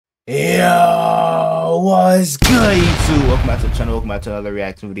Yo, what's good, YouTube? Welcome back to the channel. Welcome back to another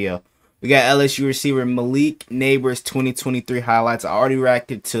reaction video. We got LSU receiver Malik Nabers 2023 highlights. I already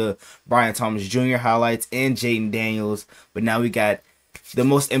reacted to Brian Thomas Jr. highlights and Jaden Daniels, but now we got the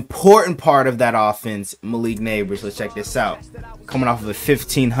most important part of that offense, Malik Nabers. Let's check this out. Coming off of a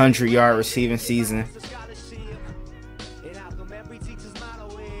 1,500-yard receiving season.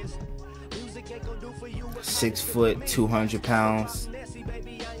 6 foot, 200 pounds.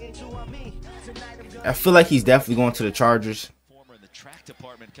 I feel like he's definitely going to the Chargers. Former in the track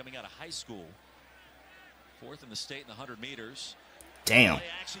department coming out of high school. 4th in the state in the 100 meters. Damn.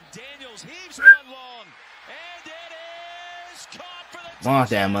 Daniels heaves one long, and it is caught for the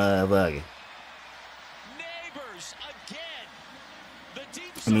Want that motherfucker. Nabers again. The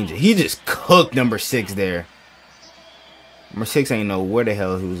deep I mean, he just cooked number 6 there. Number 6 ain't know where the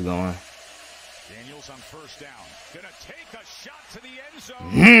hell he was going. Daniels on first down. Gonna take a shot to the end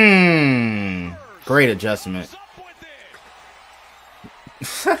zone. Great adjustment. Malik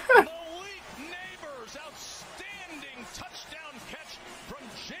Nabers, outstanding touchdown catch from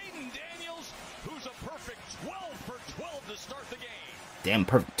Jaden Daniels, who's a perfect 12 for 12 to start the game. Damn,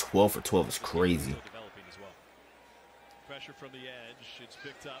 perfect 12 for 12 is crazy. Pressure from the edge. It's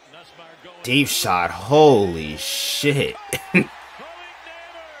picked up. Deep shot. Holy shit. Is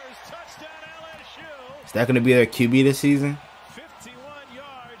that going to be their QB this season?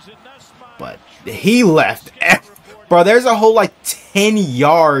 But he left. Bro, there's a whole like 10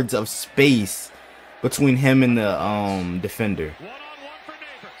 yards of space between him and the defender.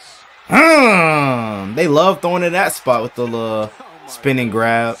 They love throwing in that spot with the little spin and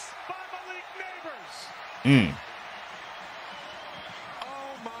grab. Oh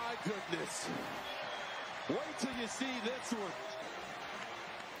my goodness. Wait till you see this one.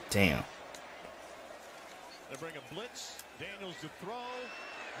 Damn. They bring a blitz. Daniels to throw.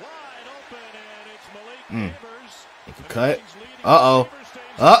 Wide open, and it's Malik Nabers. Make a cut. Uh-oh.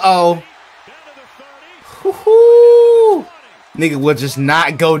 Uh-oh. Woohoo! Nigga will just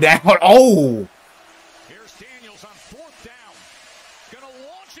not go down. Oh! Here's Daniels on 4th down. Gonna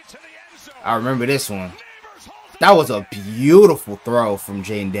launch it to the end zone. I remember this one. That was a beautiful throw from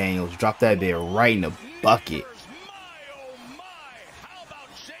Jaden Daniels. Dropped that bit right in the bucket. How about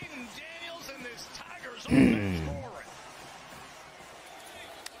Jaden Daniels and this Tigers open scoring?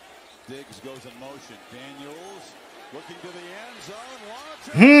 Diggs goes in motion. Daniels looking to the end zone.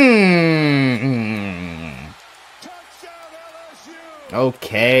 Touchdown LSU.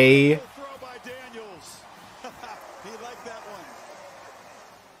 Okay. Throw by Daniels. He liked that one.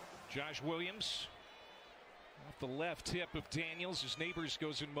 Josh Williams off the left hip of Daniels. His Nabers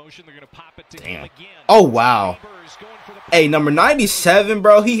goes in motion. They're going to pop it to him again. Oh wow. Hey, number 97,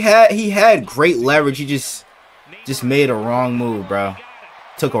 bro. He had great leverage. He just made a wrong move, bro.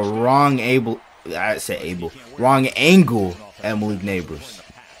 Took a wrong angle at Malik Nabers.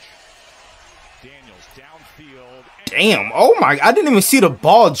 Damn. Oh my, I didn't even see the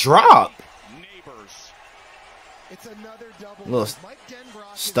ball drop. Little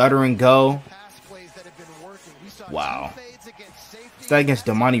stutter and go. Wow. Is that against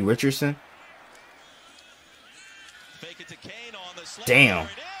Damani Richardson? Damn.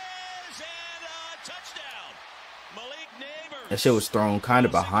 That shit was thrown kind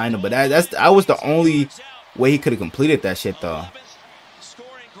of behind him, but that was the only way he could have completed that shit though.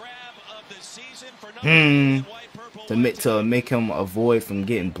 To make him avoid from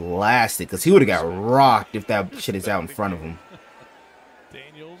getting blasted, because he would have got rocked if that shit is out in front of him.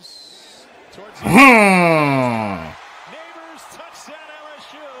 Daniels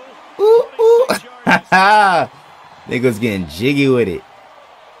Ooh, ooh. Niggas getting jiggy with it.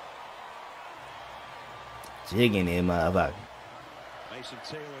 Jigging in motherfucker.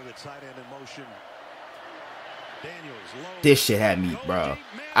 This shit had me, bro.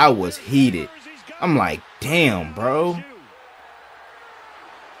 I was heated. I'm like, damn, bro.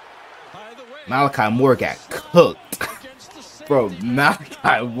 Malachi Moore got cooked. Bro,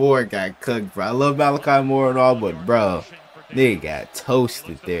 Malachi Moore got cooked, bro. I love Malachi Moore and all, but, bro, nigga got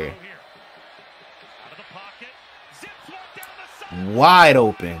toasted there. Wide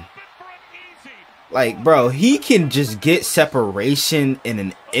open. Like, bro, he can just get separation in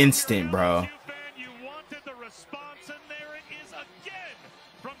an instant, bro.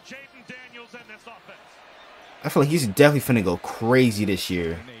 I feel like he's definitely finna go crazy this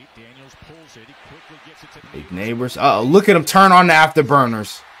year. Big Nabers. Uh-oh, look at him turn on the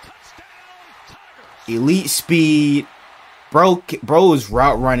afterburners. Elite speed. Bro's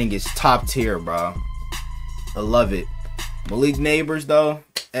route running is top tier, bro. I love it. Malik Nabers, though.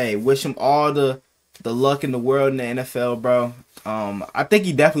 Hey, wish him all the luck in the world in the NFL, bro. I think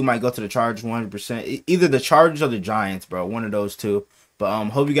he definitely might go to the Chargers 100%. Either the Chargers or the Giants, bro. One of those two. But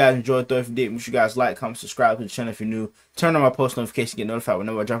hope you guys enjoyed. If you did, make sure you guys like, comment, subscribe to the channel if you're new. Turn on my post notifications, get notified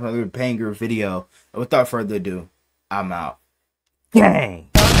whenever I drop another banger video. And without further ado, I'm out. Gang!